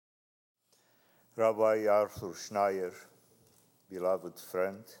Rabbi Arthur Schneier, beloved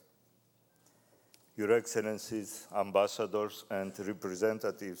friend, Your Excellencies, ambassadors and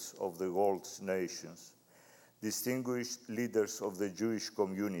representatives of the world's nations, distinguished leaders of the Jewish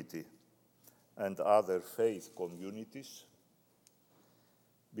community and other faith communities,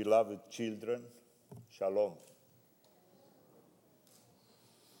 beloved children, Shalom.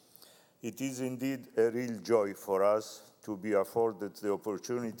 It is indeed a real joy for us to be afforded the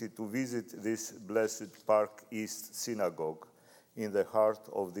opportunity to visit this blessed Park East Synagogue in the heart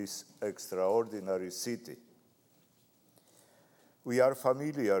of this extraordinary city. We are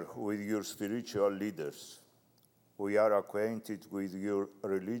familiar with your spiritual leaders. We are acquainted with your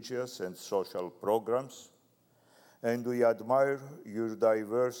religious and social programs, and we admire your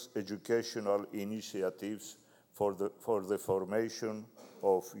diverse educational initiatives for the formation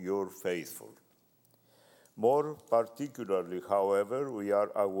of your faithful. More particularly, however, we are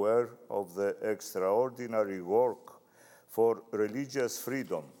aware of the extraordinary work for religious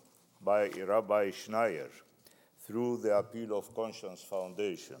freedom by Rabbi Schneier through the Appeal of Conscience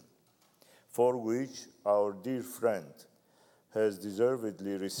Foundation, for which our dear friend has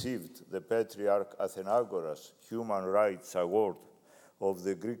deservedly received the Patriarch Athenagoras Human Rights Award of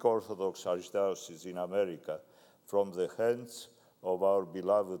the Greek Orthodox Archdiocese in America from the hands of our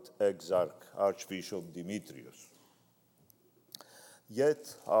beloved Exarch, Archbishop Demetrius.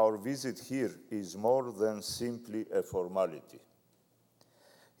 Yet our visit here is more than simply a formality.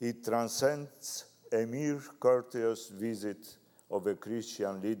 It transcends a mere courteous visit of a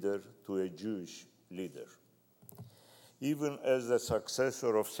Christian leader to a Jewish leader. Even as the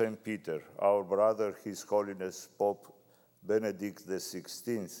successor of St. Peter, our brother, His Holiness Pope Benedict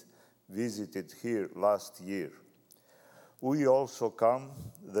XVI, visited here last year, we also come,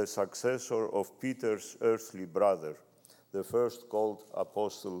 the successor of Peter's earthly brother, the first called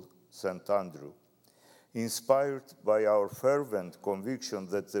Apostle St. Andrew, inspired by our fervent conviction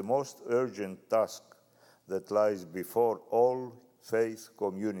that the most urgent task that lies before all faith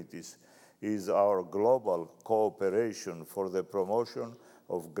communities is our global cooperation for the promotion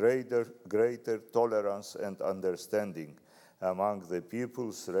of greater tolerance and understanding among the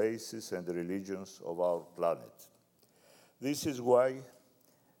peoples, races, and religions of our planet. This is why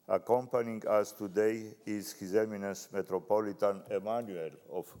accompanying us today is His Eminence Metropolitan Emmanuel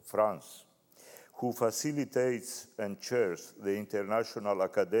of France, who facilitates and chairs the international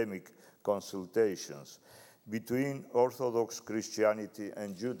academic consultations between Orthodox Christianity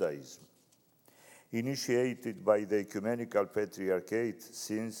and Judaism, initiated by the Ecumenical Patriarchate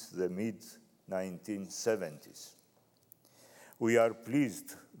since the mid-1970s. We are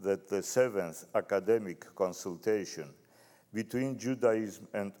pleased that the seventh academic consultation between Judaism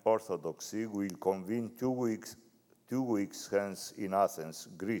and Orthodoxy will convene two weeks hence in Athens,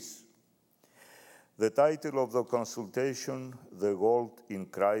 Greece. The title of the consultation, The World in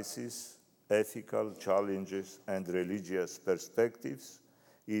Crisis, Ethical Challenges and Religious Perspectives,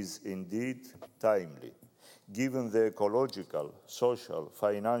 is indeed timely, given the ecological, social,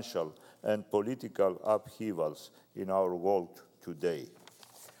 financial, and political upheavals in our world today.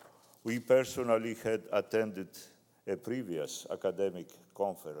 We personally had attended a previous academic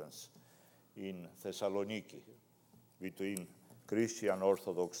conference in Thessaloniki between Christian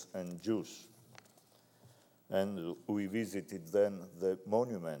Orthodox and Jews. And we visited then the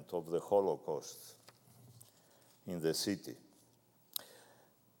monument of the Holocaust in the city.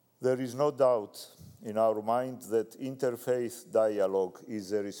 There is no doubt in our mind that interfaith dialogue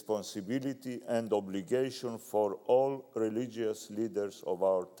is a responsibility and obligation for all religious leaders of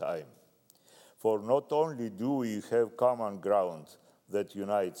our time. For not only do we have common ground that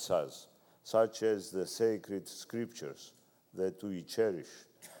unites us, such as the sacred scriptures that we cherish,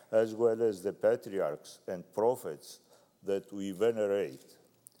 as well as the patriarchs and prophets that we venerate,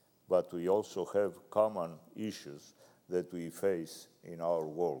 but we also have common issues that we face in our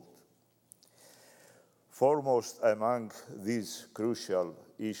world. Foremost among these crucial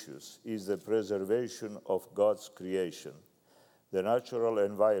issues is the preservation of God's creation, the natural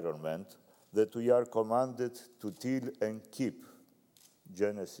environment that we are commanded to till and keep,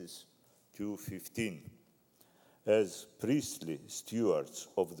 Genesis 2:15, as priestly stewards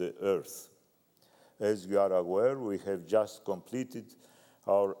of the earth. As you are aware, we have just completed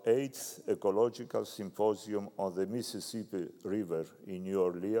our 8th Ecological Symposium on the Mississippi River in New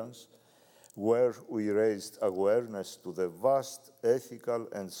Orleans, where we raised awareness to the vast ethical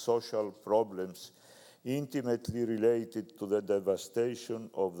and social problems intimately related to the devastation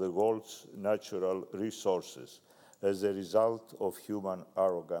of the world's natural resources as a result of human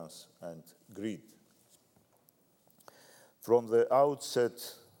arrogance and greed. From the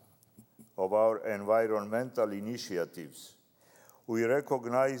outset of our environmental initiatives, we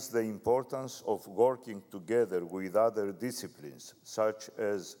recognize the importance of working together with other disciplines, such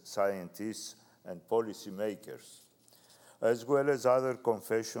as scientists and policymakers, as well as other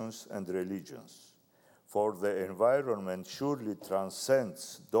confessions and religions. For the environment surely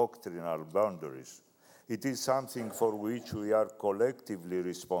transcends doctrinal boundaries. It is something for which we are collectively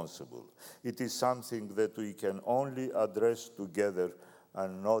responsible. It is something that we can only address together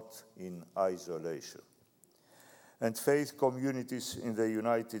and not in isolation. And faith communities in the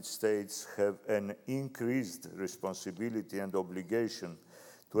United States have an increased responsibility and obligation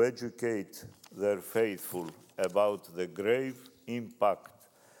to educate their faithful about the grave impact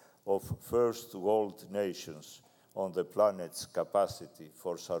of first world nations on the planet's capacity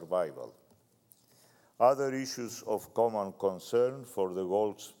for survival. Other issues of common concern for the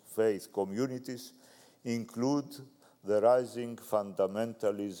world's faith communities include the rising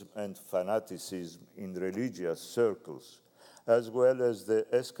fundamentalism and fanaticism in religious circles, as well as the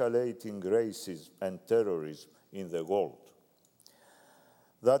escalating racism and terrorism in the world.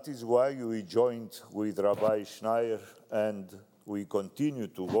 That is why we joined with Rabbi Schneier and we continue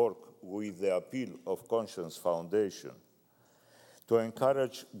to work with the Appeal of Conscience Foundation to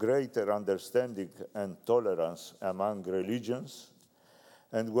encourage greater understanding and tolerance among religions,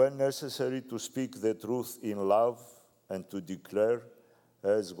 and when necessary to speak the truth in love and to declare,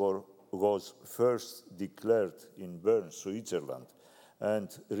 as was first declared in Bern, Switzerland, and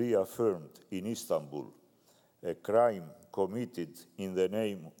reaffirmed in Istanbul, a crime committed in the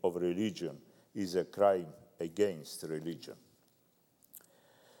name of religion is a crime against religion.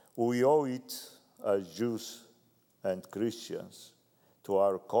 We owe it as Jews and Christians to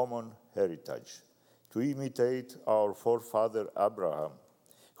our common heritage to imitate our forefather Abraham,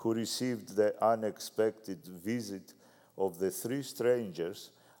 who received the unexpected visit of the three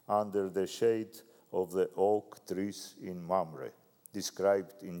strangers under the shade of the oak trees in Mamre,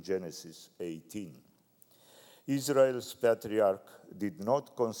 described in Genesis 18. Israel's patriarch did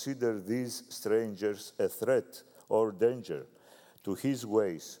not consider these strangers a threat or danger to his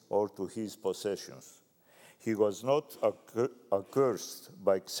ways or to his possessions. He was not accursed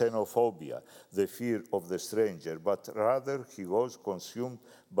by xenophobia, the fear of the stranger, but rather he was consumed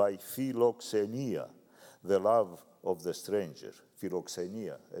by philoxenia, the love of the stranger.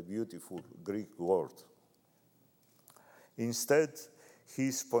 Philoxenia, a beautiful Greek word. Instead,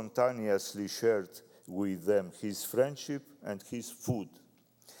 he spontaneously shared with them his friendship and his food,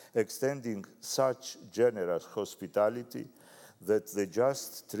 extending such generous hospitality that the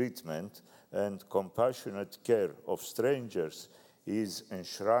just treatment and compassionate care of strangers is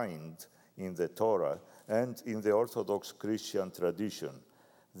enshrined in the Torah and in the Orthodox Christian tradition.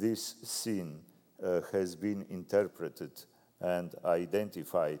 This sin has been interpreted and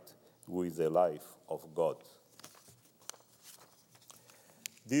identified with the life of God.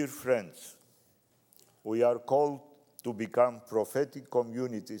 Dear friends, we are called to become prophetic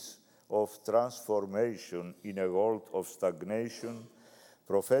communities of transformation in a world of stagnation,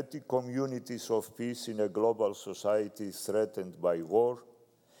 prophetic communities of peace in a global society threatened by war,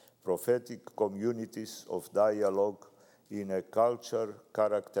 prophetic communities of dialogue in a culture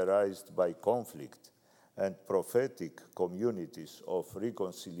characterized by conflict, and prophetic communities of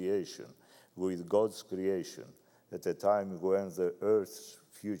reconciliation with God's creation at a time when the earth's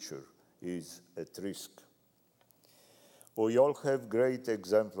future is at risk. We all have great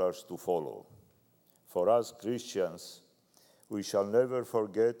exemplars to follow. For us Christians, we shall never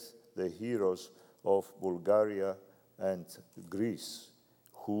forget the heroes of Bulgaria and Greece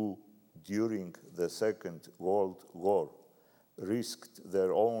who, during the Second World War, risked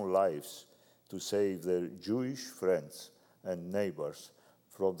their own lives to save their Jewish friends and neighbors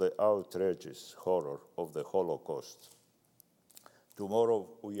from the outrageous horror of the Holocaust. Tomorrow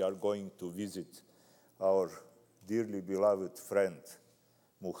we are going to visit our dearly beloved friend,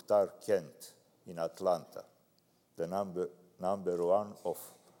 Muhtar Kent, in Atlanta, the number one of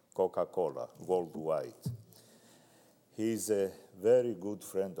Coca-Cola worldwide. He is a very good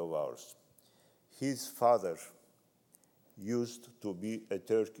friend of ours. His father used to be a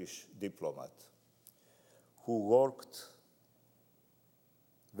Turkish diplomat who worked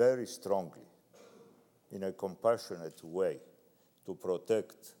very strongly in a compassionate way to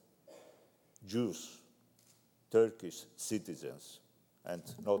protect Jews, Turkish citizens, and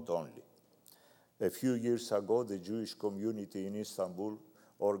not only. A few years ago, the Jewish community in Istanbul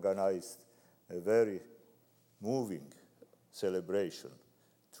organized a very moving celebration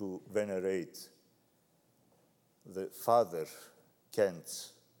to venerate the Father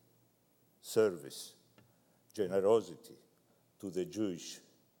Kent's service, generosity to the Jewish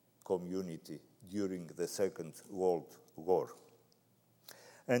community during the Second World War.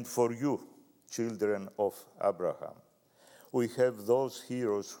 And for you, children of Abraham, we have those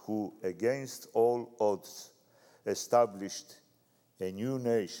heroes who, against all odds, established a new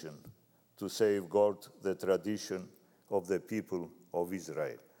nation to safeguard the tradition of the people of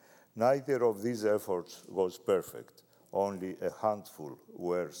Israel. Neither of these efforts was perfect. Only a handful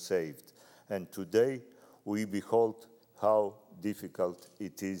were saved. And today we behold how difficult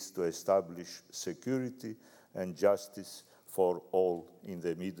it is to establish security and justice for all in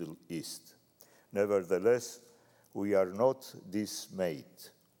the Middle East. Nevertheless, we are not dismayed.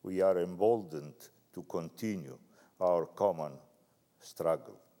 We are emboldened to continue our common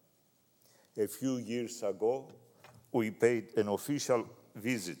struggle. A few years ago, we paid an official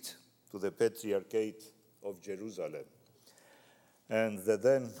visit to the Patriarchate of Jerusalem, and the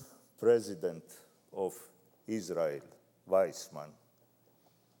then President of Israel, Weizmann,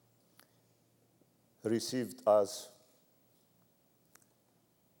 received us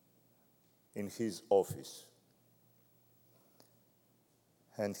in his office.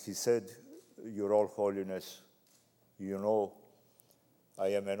 And he said, Your Royal Holiness, you know, I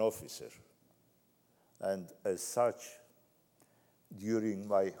am an officer. And as such, during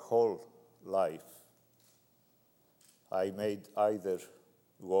my whole life, I made either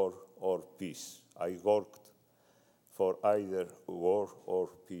war or peace. I worked for either war or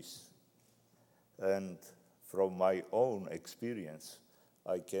peace. And from my own experience,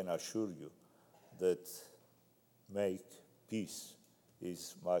 I can assure you that make peace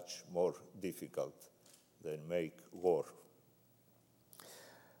is much more difficult than make war.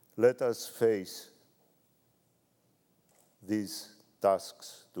 Let us face these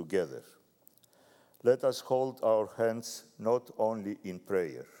tasks together. Let us hold our hands not only in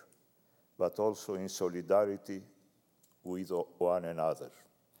prayer, but also in solidarity with one another.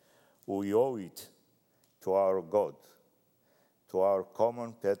 We owe it to our God, to our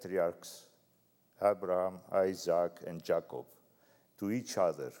common patriarchs, Abraham, Isaac, and Jacob, to each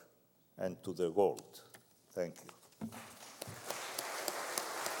other, and to the world. Thank you.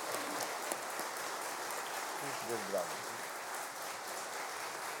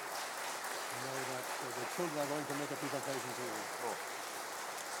 The children are going to make a presentation to you.